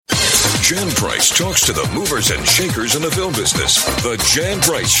Jan Price talks to the movers and shakers in the film business. The Jan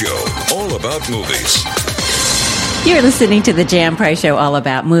Price Show, all about movies. You're listening to the Jan Price Show, all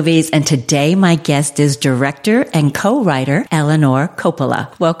about movies, and today my guest is director and co-writer Eleanor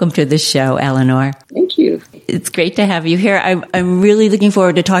Coppola. Welcome to the show, Eleanor. Thank you. It's great to have you here. I'm really looking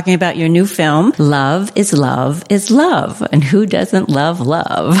forward to talking about your new film, Love is Love is Love. And who doesn't love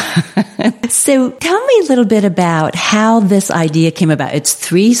love? So tell me a little bit about how this idea came about. It's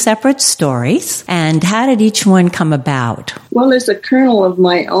 3 separate stories. And how did each one come about? Well, there's a kernel of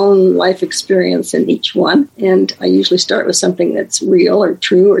my own life experience in each one. And I usually start with something that's real or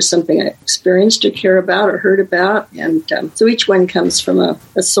true or something I experienced or care about or heard about. And so each one comes from a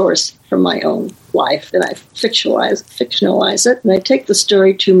source from my own life. Then I fictionalize it, and I take the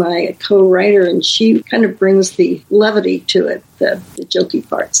story to my co-writer, and she kind of brings the levity to it, the jokey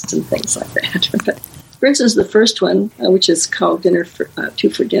parts and things like that. But for instance, the first one, which is called Two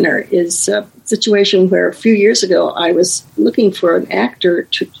for Dinner, is a situation where a few years ago I was looking for an actor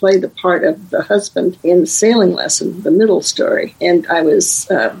to play the part of the husband in Sailing Lesson, the middle story. And I was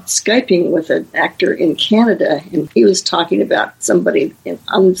Skyping with an actor in Canada, and he was talking about somebody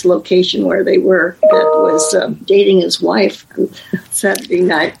on this location where they were that was dating his wife on Saturday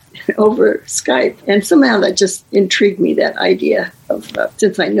night over Skype. And somehow that just intrigued me, that idea of,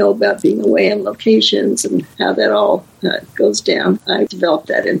 since I know about being away on locations and how that all goes down, I developed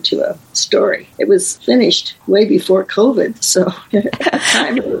that into a story. It was finished way before COVID, so at the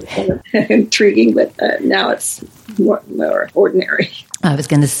time it was kind of intriguing, but now it's more ordinary. I was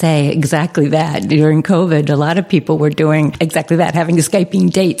going to say exactly that. During COVID, a lot of people were doing exactly that, having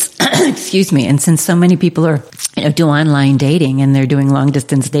Skyping dates. Excuse me. And since so many people are do online dating and they're doing long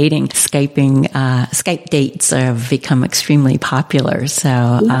distance dating, Skype dates have become extremely popular.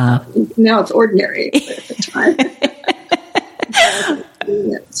 So now it's ordinary. At the time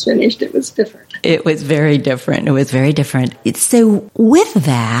it was finished, it was different. It was very different. So with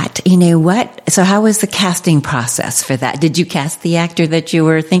that, so how was the casting process for that? Did you cast the actor that you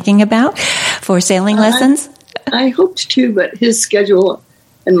were thinking about for Sailing Lessons? I hoped to, but his schedule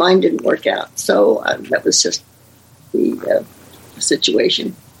and mine didn't work out. So that was just the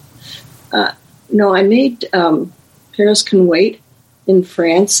situation. I made Paris Can Wait in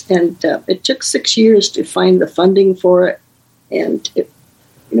France, and it took 6 years to find the funding for it. And it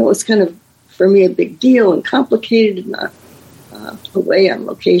was kind of, for me, a big deal and complicated and away on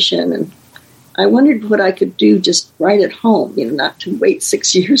location. And I wondered what I could do just right at home, not to wait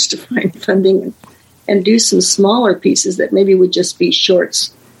 6 years to find funding, and do some smaller pieces that maybe would just be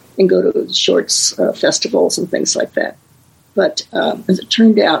shorts and go to shorts festivals and things like that. But as it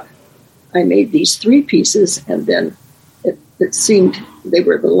turned out, I made these 3 pieces, and then it seemed they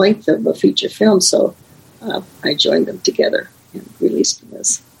were the length of a feature film, so I joined them together and released them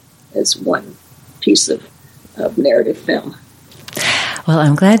as one piece of narrative film. Well,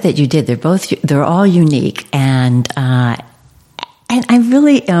 I'm glad that you did. They're all unique, and I'm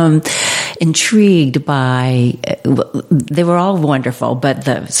really intrigued by. They were all wonderful,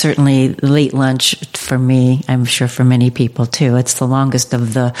 but certainly Late Lunch for me, I'm sure for many people too. It's the longest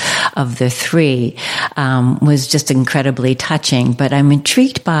of the 3. Was just incredibly touching. But I'm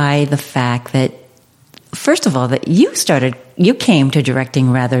intrigued by the fact that, first of all, that you came to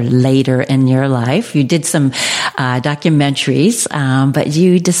directing rather later in your life. You did some documentaries, but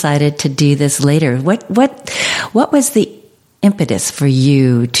you decided to do this later. What was the impetus for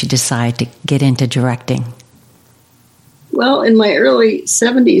you to decide to get into directing? Well, in my early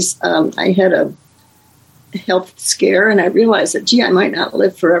 70s, I had a health scare, and I realized that, I might not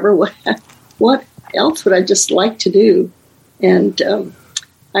live forever. What else would I just like to do? And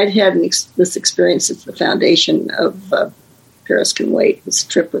I'd had this experience at the foundation of Paris Can Wait, this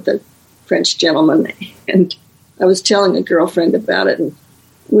trip with a French gentleman. And I was telling a girlfriend about it, and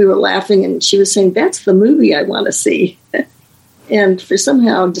we were laughing, and she was saying, that's the movie I want to see. And for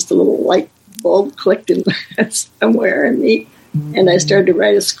somehow, just a little light bulb clicked in somewhere in me, and I started to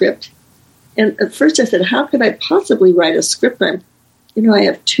write a script. And at first I said, how could I possibly write a script? I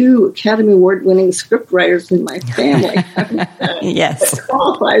have 2 Academy Award-winning script writers in my family. Yes. That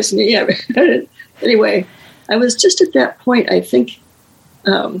qualifies me. Anyway, I was just at that point, I think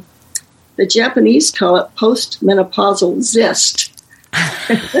the Japanese call it postmenopausal zest.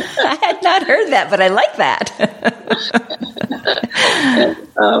 I had not heard that, but I like that.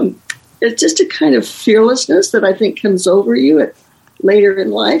 It's just a kind of fearlessness that I think comes over you later in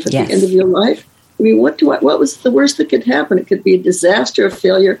life, at the end of your life. I mean, what was the worst that could happen? It could be a disaster, a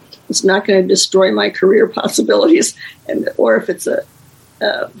failure. It's not going to destroy my career possibilities, or if it's a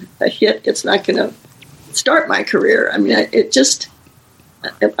hit, it's not going to start my career. I mean,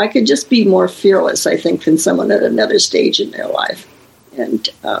 I could just be more fearless, I think, than someone at another stage in their life, and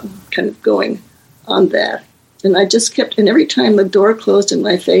kind of going on that. And I just kept, and every time the door closed in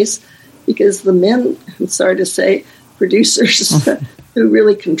my face, because the men, I'm sorry to say, producers who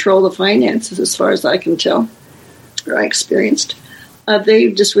really control the finances, as far as I can tell, or I experienced,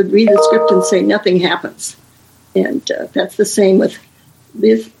 they just would read the script and say nothing happens. And that's the same with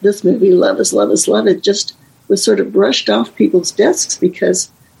this movie, Love is Love is Love. It just was sort of brushed off people's desks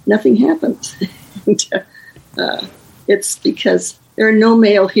because nothing happens. And, it's because there are no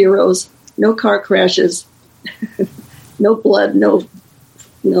male heroes, no car crashes, no blood, no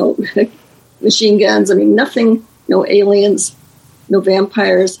machine guns. I mean, nothing, no aliens, no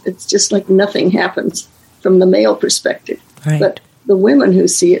vampires. It's just like nothing happens from the male perspective. Right. But the women who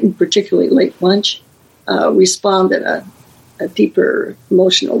see it, and particularly Late Lunch, respond in a deeper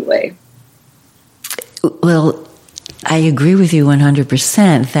emotional way. Well, I agree with you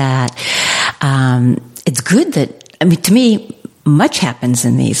 100% that it's good that, I mean, to me, much happens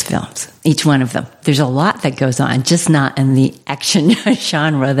in these films, each one of them. There's a lot that goes on, just not in the action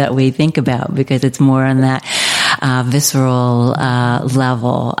genre that we think about, because it's more on that visceral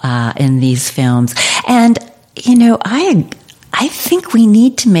level in these films. And, you know, I think we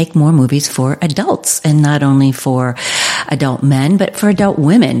need to make more movies for adults, and not only for adult men, but for adult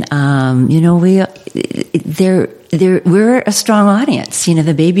women. You know, we're a strong audience. You know,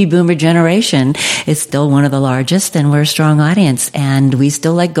 the baby boomer generation is still one of the largest, and we're a strong audience, and we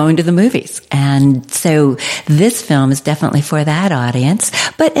still like going to the movies. And so this film is definitely for that audience,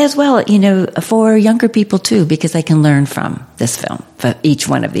 but as well, you know, for younger people too, because they can learn from this film, for each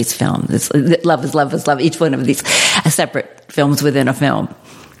one of these films. Love is Love is Love, each one of these separate films within a film.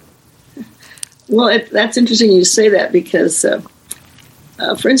 Well, that's interesting you say that, because,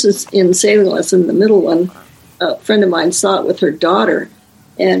 for instance, in Sailing Lesson, the middle one, a friend of mine saw it with her daughter,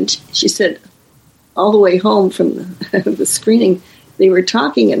 and she said all the way home from the screening, they were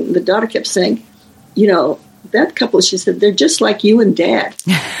talking, and the daughter kept saying, you know, that couple, she said, they're just like you and Dad.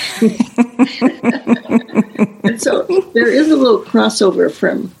 And so there is a little crossover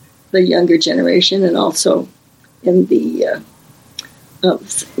from the younger generation, and also in the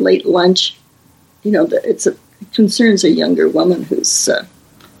Late Lunch. You know, it concerns a younger woman who's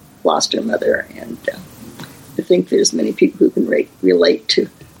lost her mother, and I think there's many people who can relate to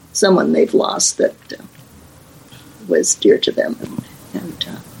someone they've lost that was dear to them, and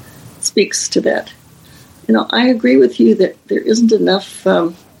speaks to that. You know, I agree with you that there isn't enough,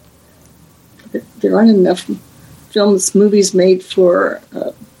 there aren't enough movies made for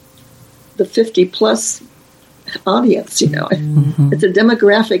the 50-plus audience, you know. Mm-hmm. It's a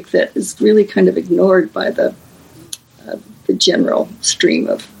demographic that is really kind of ignored by the general stream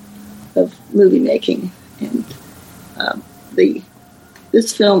of movie making. And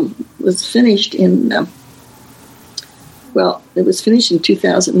this film was finished in it was finished in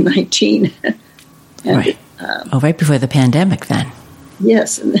 2019. And, right. Right before the pandemic then.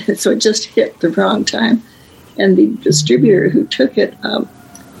 Yes, and so it just hit the wrong time. And the distributor who took it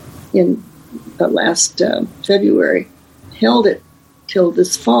in last February held it till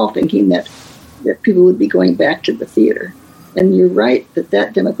this fall, thinking that people would be going back to the theater. And you're right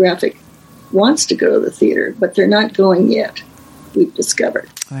that demographic wants to go to the theater, but they're not going yet, we've discovered.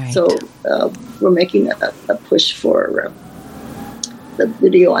 Right. So we're making a push for the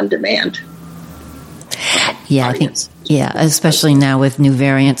video on demand. Yeah, audience. I think, especially now with new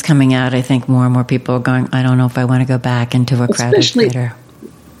variants coming out, I think more and more people are going, I don't know if I want to go back into a crowded theater.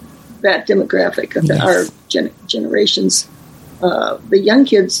 That demographic of our generations. The young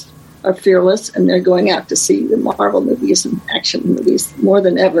kids are fearless, and they're going out to see the Marvel movies and action movies more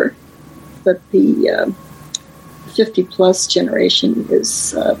than ever. But the 50-plus generation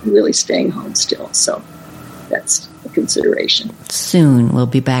is really staying home still, so that's a consideration. Soon we'll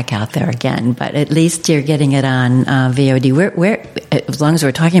be back out there again, but at least you're getting it on VOD. Where, as long as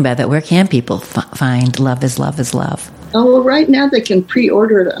we're talking about that, where can people find Love is Love is Love? Oh, well, right now they can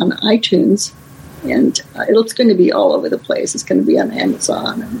pre-order it on iTunes, and it's going to be all over the place. It's going to be on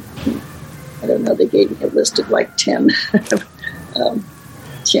Amazon, and I don't know, they gave me a list of like 10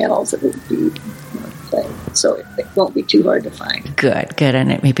 channels that would be playing, so it won't be too hard to find. Good,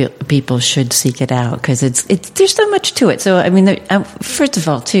 and maybe people should seek it out, because it's there's so much to it. So, I mean, first of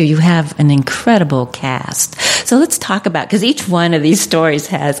all, too, you have an incredible cast. So let's talk about, because each one of these stories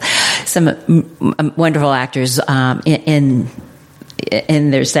has some wonderful actors in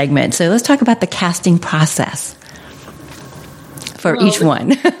their segment. So let's talk about the casting process for each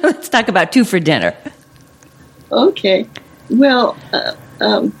one. Let's talk about Two for Dinner. Okay. Well,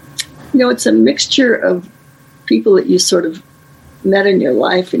 it's a mixture of people that you sort of met in your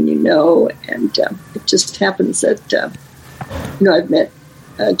life and and it just happens that, I've met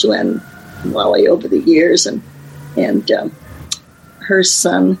Joanne Wally over the years, and her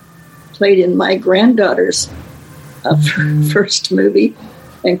son played in my granddaughter's first movie,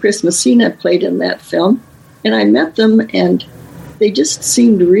 and Chris Messina played in that film. And I met them, and they just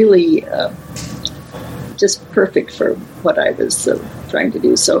seemed really just perfect for what I was trying to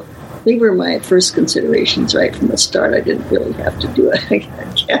do. So they were my first considerations right from the start. I didn't really have to do a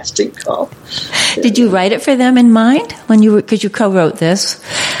casting call. Did you write it for them in mind when you were, because you co-wrote this?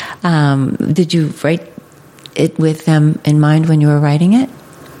 Did you write it with them in mind when you were writing it?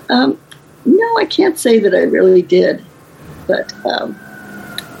 No, I can't say that I really did, but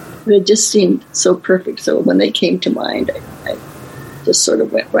they just seemed so perfect. So when they came to mind, I just sort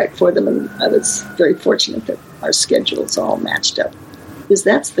of went right for them, and I was very fortunate that our schedules all matched up. Because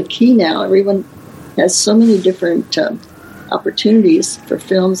that's the key now. Everyone has so many different opportunities for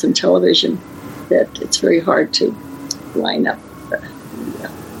films and television that it's very hard to line up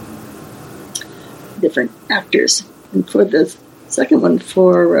different actors. And for the second one,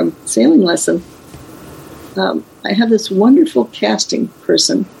 for Sailing Lesson, I have this wonderful casting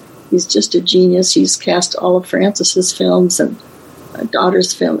person. He's just a genius. He's cast all of Francis's films and my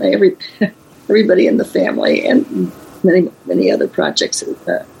daughter's film, everybody in the family, and many other projects.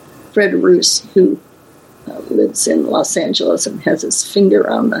 Fred Roos, who lives in Los Angeles and has his finger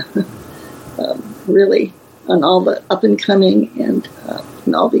on the really on all the up and coming and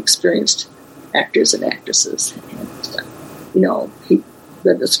all the experienced actors and actresses. And he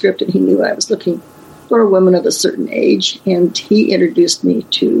read the script and he knew I was looking for a woman of a certain age, and he introduced me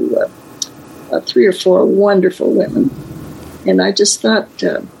to 3 or 4 wonderful women. And I just thought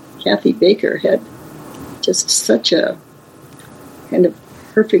Kathy Baker had just such a kind of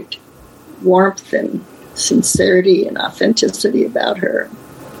perfect warmth and sincerity and authenticity about her.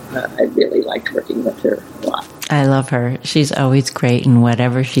 I really liked working with her a lot. I love her. She's always great in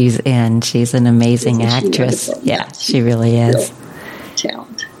whatever she's in. She's an amazing actress. Yeah, she really is. Real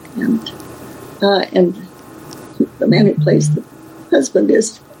talent. And the man who plays the husband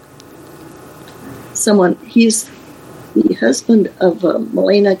is he's the husband of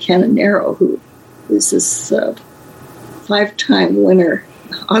Milena Canonero, who is this 5-time winner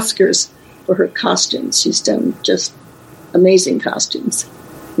Oscars for her costumes. She's done just amazing costumes.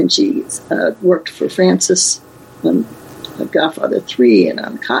 And she's worked for Francis on Godfather 3 and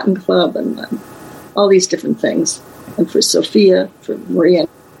on Cotton Club and on all these different things. And for Sophia, for Marie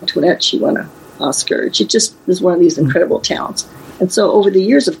Antoinette, she won an Oscar. She just is one of these incredible talents. And so over the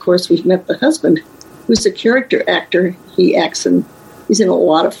years, of course, we've met the husband, who's a character actor. He's in a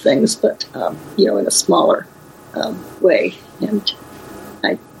lot of things, but, in a smaller way. And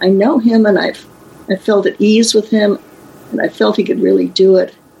I know him, and I felt at ease with him, and I felt he could really do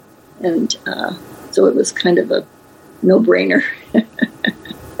it. And so it was kind of a no-brainer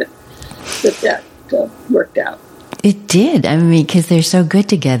that worked out. It did. I mean, because they're so good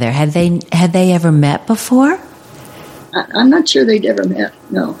together. Had they ever met before? I'm not sure they'd ever met.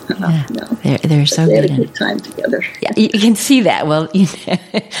 No, no. They're so good. They good. had a good time together. Yeah, you can see that. Well,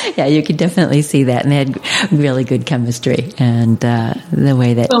 yeah, you can definitely see that, and they had really good chemistry, and the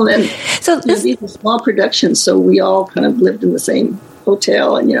way that. Well, then, these are small productions, so we all kind of lived in the same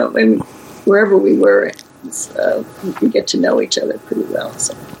hotel, and wherever we were, we get to know each other pretty well.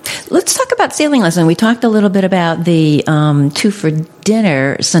 So. Let's talk about Sailing Lesson. We talked a little bit about the 2 for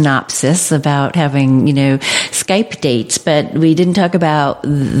Dinner synopsis about having, Skype dates, but we didn't talk about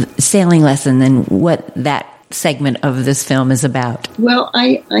Sailing Lesson and what that segment of this film is about. Well,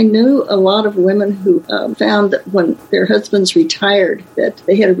 I knew a lot of women who found that when their husbands retired, that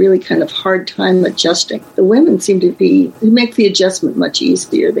they had a really kind of hard time adjusting. The women seemed to make the adjustment much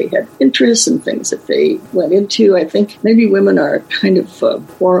easier. They had interests and things that they went into. I think maybe women are kind of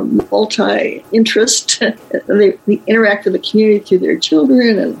more multi-interest. They interact with the community through their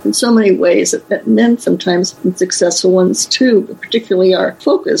children and in so many ways that men sometimes, and successful ones too, but particularly are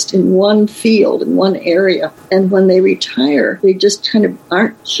focused in one field, in one area. And when they retire, they just kind of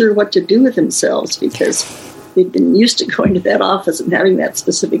aren't sure what to do with themselves because they've been used to going to that office and having that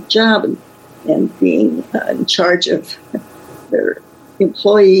specific job and being in charge of their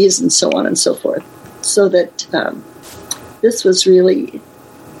employees and so on and so forth. So that this was really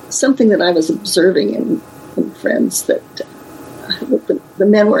something that I was observing in friends that the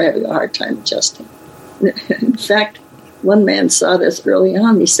men were having a hard time adjusting. In fact, one man saw this early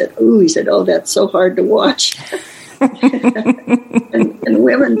on. He said, "Oh, that's so hard to watch." and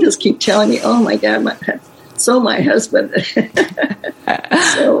women just keep telling me, "Oh my God, my husband."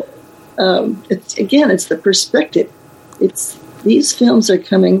 So it's the perspective. It's these films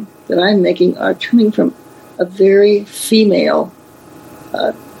that I'm making are coming from a very female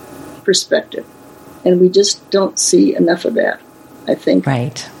perspective. And we just don't see enough of that, I think,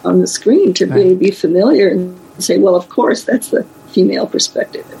 on the screen to really be familiar and say, well, of course, that's the female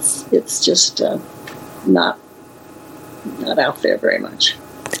perspective. It's just not out there very much.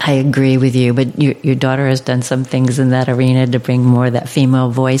 I agree with you, but your daughter has done some things in that arena to bring more of that female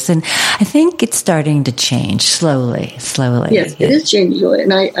voice, and I think it's starting to change slowly. Yes, it is changing, Julie,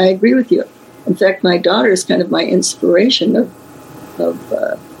 and I agree with you. In fact, my daughter is kind of my inspiration of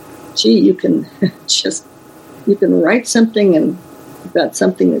you can write something about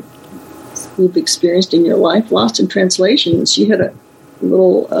something that you've experienced in your life, lost in translation. And she had a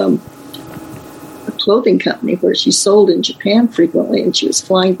little a clothing company where she sold in Japan frequently, and she was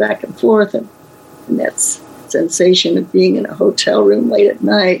flying back and forth, and that sensation of being in a hotel room late at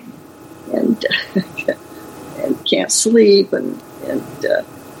night and can't sleep, and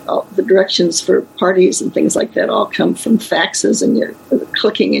all the directions for parties and things like that all come from faxes and you're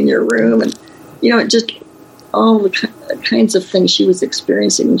clicking in your room, and just all the kinds of things she was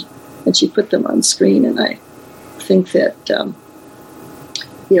experiencing, and she put them on screen. And I think that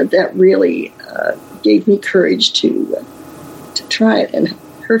that really gave me courage to try it. And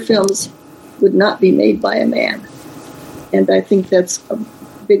her films would not be made by a man, and I think that's a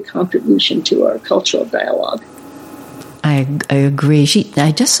big contribution to our cultural dialogue. I agree.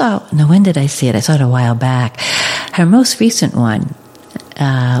 I just saw. No, when did I see it? I saw it a while back. Her most recent one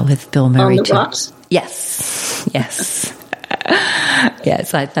with Bill Murray. On the Rocks? Yes.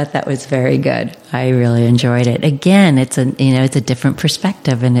 Yes, I thought that was very good. I really enjoyed it. Again, it's a different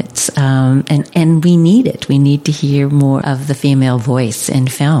perspective, and it's and we need it. We need to hear more of the female voice in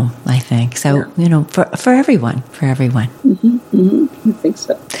film, I think. So for everyone. I think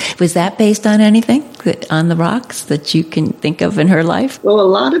so. Was that based on anything on the Rocks that you can think of in her life? Well, a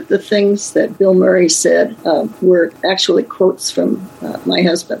lot of the things that Bill Murray said were actually quotes from my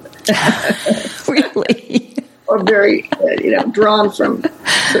husband. Really? Or very, drawn from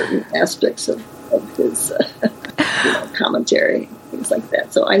certain aspects of his commentary, things like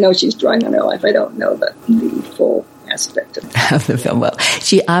that. So I know she's drawing on her life. I don't know the full aspect of the film. Well,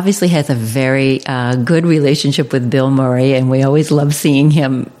 she obviously has a very good relationship with Bill Murray, and we always love seeing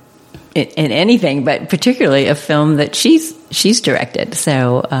him in anything, but particularly a film that she's directed.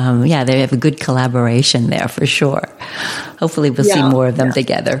 So, they have a good collaboration there for sure. Hopefully we'll see more of them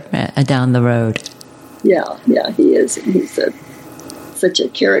together down the road. Yeah, he is. He's such a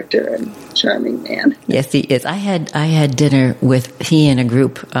character and charming man. Yes, he is. I had dinner with he and a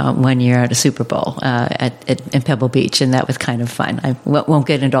group 1 year at a Super Bowl in Pebble Beach, and that was kind of fun. I won't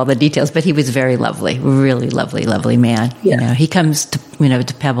get into all the details, but he was very lovely, really lovely man. Yeah. He comes to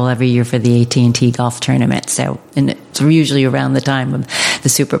to Pebble every year for the AT&T golf tournament. So, and it's usually around the time of the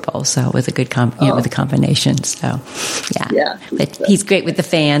Super Bowl. So it was a good with the combination. So, yeah. But he's great with the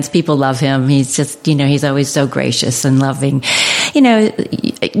fans. People love him. He's just he's always so gracious and loving. You know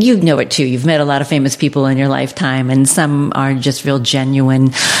it too. You've met a lot of famous people in your lifetime, and some are just real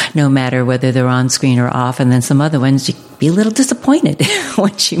genuine, no matter whether they're on screen or off. And then some other ones, you be a little disappointed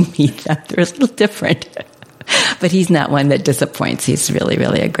once you meet them. They're a little different. But he's not one that disappoints. He's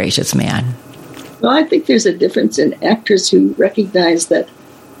really a gracious man. Well, I think there's a difference in actors who recognize that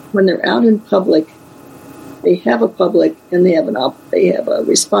when they're out in public, they have a public, and they have a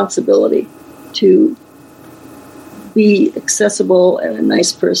responsibility to be accessible and a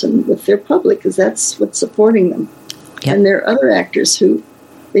nice person with their public, because that's what's supporting them. Yep. And there are other actors who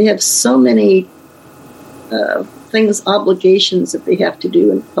they have so many obligations that they have to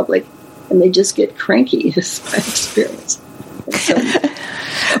do in public, and they just get cranky, is my experience.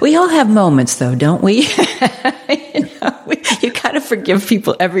 We all have moments, though, don't we? You kind of forgive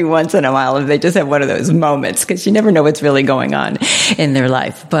people every once in a while if they just have one of those moments, because you never know what's really going on in their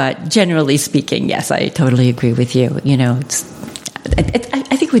life. But generally speaking, yes, I totally agree with you. I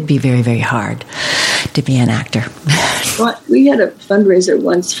think it would be very, very hard to be an actor. Well, we had a fundraiser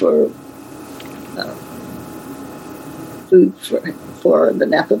once for food for the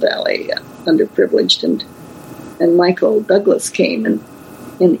Napa Valley underprivileged, and Michael Douglas came, and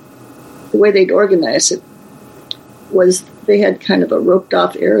the way they'd organize it was they had kind of a roped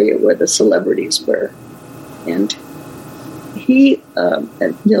off area where the celebrities were, and he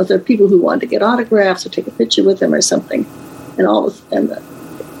there are people who wanted to get autographs or take a picture with him or something, and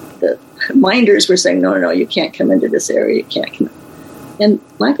the minders were saying, no, you can't come into this area, you can't come in. And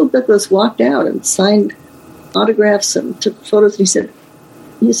Michael Douglas walked out and signed autographs and took photos, and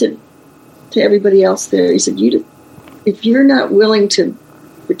he said to everybody else there, he said, if you're not willing to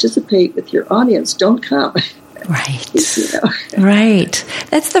participate with your audience, don't come. Right. You know. Right.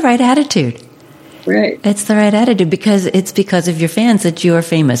 That's the right attitude. Right. It's the right attitude because it's because of your fans that you are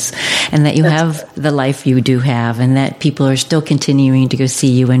famous and that you have the life you do have and that people are still continuing to go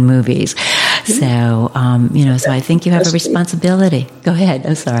see you in movies. So, so I think you have a responsibility. Go ahead.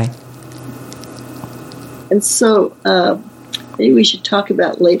 I'm sorry. And so maybe we should talk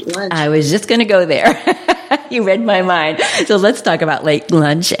about late lunch. I was just going to go there. You read my mind. So let's talk about late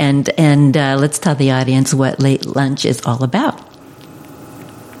lunch and let's tell the audience what late lunch is all about.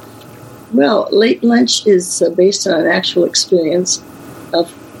 Well, late lunch is based on an actual experience. A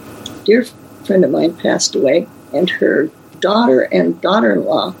dear friend of mine passed away, and her daughter and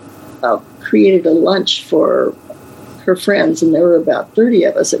daughter-in-law created a lunch for her friends, and there were about 30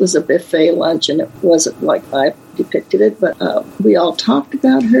 of us. It was a buffet lunch, and it wasn't like I depicted it, but we all talked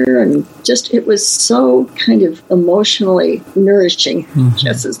about her, and just it was so kind of emotionally nourishing, I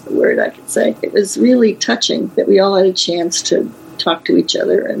guess is the word I could say. It was really touching that we all had a chance to talk to each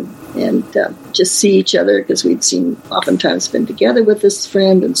other and just see each other because we'd oftentimes been together with this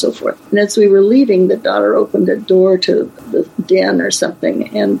friend and so forth. And as we were leaving, the daughter opened a door to the den or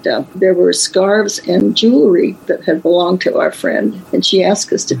something, and there were scarves and jewelry that had belonged to our friend, and she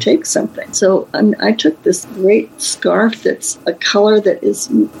asked us to take something. So I took this great scarf that's a color that is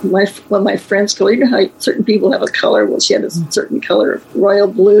my friend's color. You know how certain people have a color? Well, she had a certain color of royal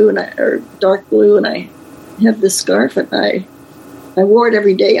blue or dark blue, and I have this scarf, and I wore it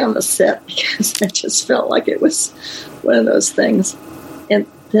every day on the set because I just felt like it was one of those things. And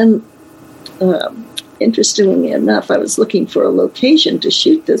then, interestingly enough, I was looking for a location to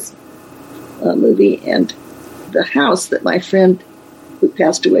shoot this movie, and the house that my friend who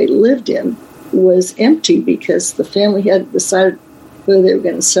passed away lived in was empty because the family had decided whether they were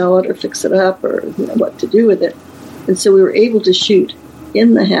going to sell it or fix it up or what to do with it. And so we were able to shoot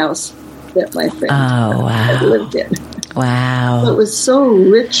in the house that my friend had lived in. Wow. So it was so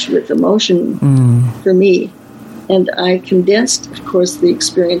rich with emotion for me. And I condensed, of course, the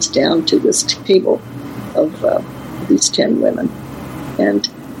experience down to this table of these 10 women. And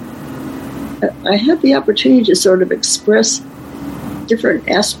I had the opportunity to sort of express different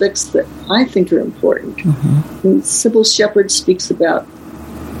aspects that I think are important. And Sybil Shepherd speaks about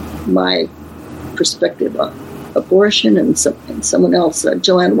my perspective on abortion, and someone else,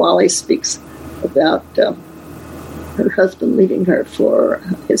 Joanne Wally, speaks about her husband leaving her for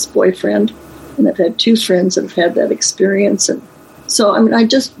his boyfriend, and I've had 2 friends that have had that experience. And so, I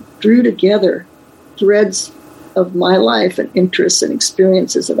just drew together threads of my life and interests and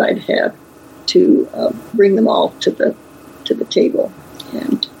experiences that I'd had to bring them all to the table.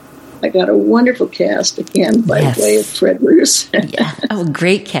 And I got a wonderful cast, again, by way of Fred Roos. Yeah. Oh,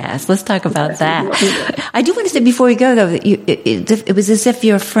 great cast. Let's talk about that. I do want to say before we go, though, that it was as if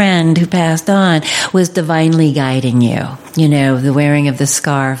your friend who passed on was divinely guiding you. The wearing of the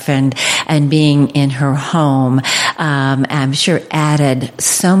scarf and being in her home, I'm sure added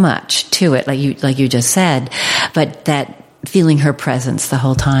so much to it, like you just said, but that feeling her presence the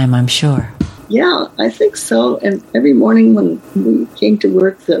whole time, I'm sure. Yeah, I think so. And every morning when we came to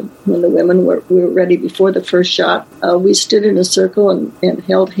work, when the women were ready before the first shot, we stood in a circle and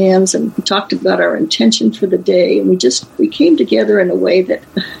held hands and talked about our intention for the day. And we came together in a way that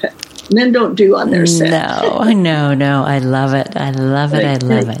men don't do on their set. No. I love it. I love it.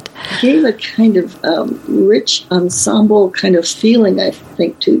 It gave a kind of rich ensemble kind of feeling, I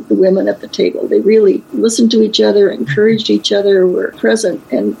think, to the women at the table. They really listened to each other, encouraged each other, were present,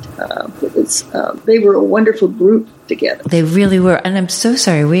 and they were a wonderful group together. They really were. And I'm so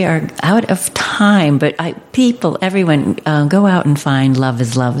sorry, we are out of time, but everyone, go out and find Love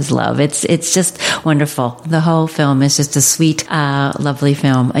is Love is Love. It's just wonderful. The whole film is just a sweet, lovely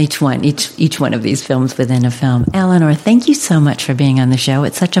film. Each one of these films within a film. Eleanor, thank you so much for being on the show.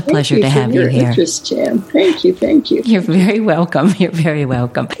 It's such a pleasure to have you here. Interest, Jan. Thank you. You're very welcome. You're very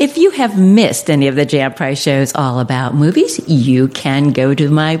welcome. If you have missed any of the Jan Price shows all about movies, you can go to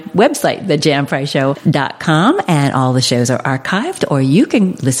my website, thejanpriceshow.com, and all the shows are archived, or you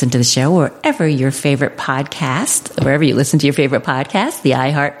can listen to the show wherever you listen to your favorite podcast, the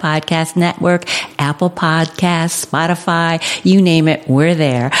iHeart Podcast Network, Apple Podcasts, Spotify, you name it, we're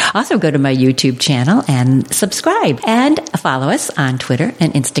there. Also go to my YouTube channel and subscribe, and follow us on Twitter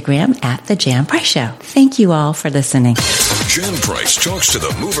and Instagram at The Jan Price Show. Thank you all for listening. Jan Price talks to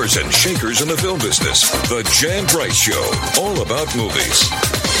the movers and shakers in the film business. The Jan Price Show, all about movies.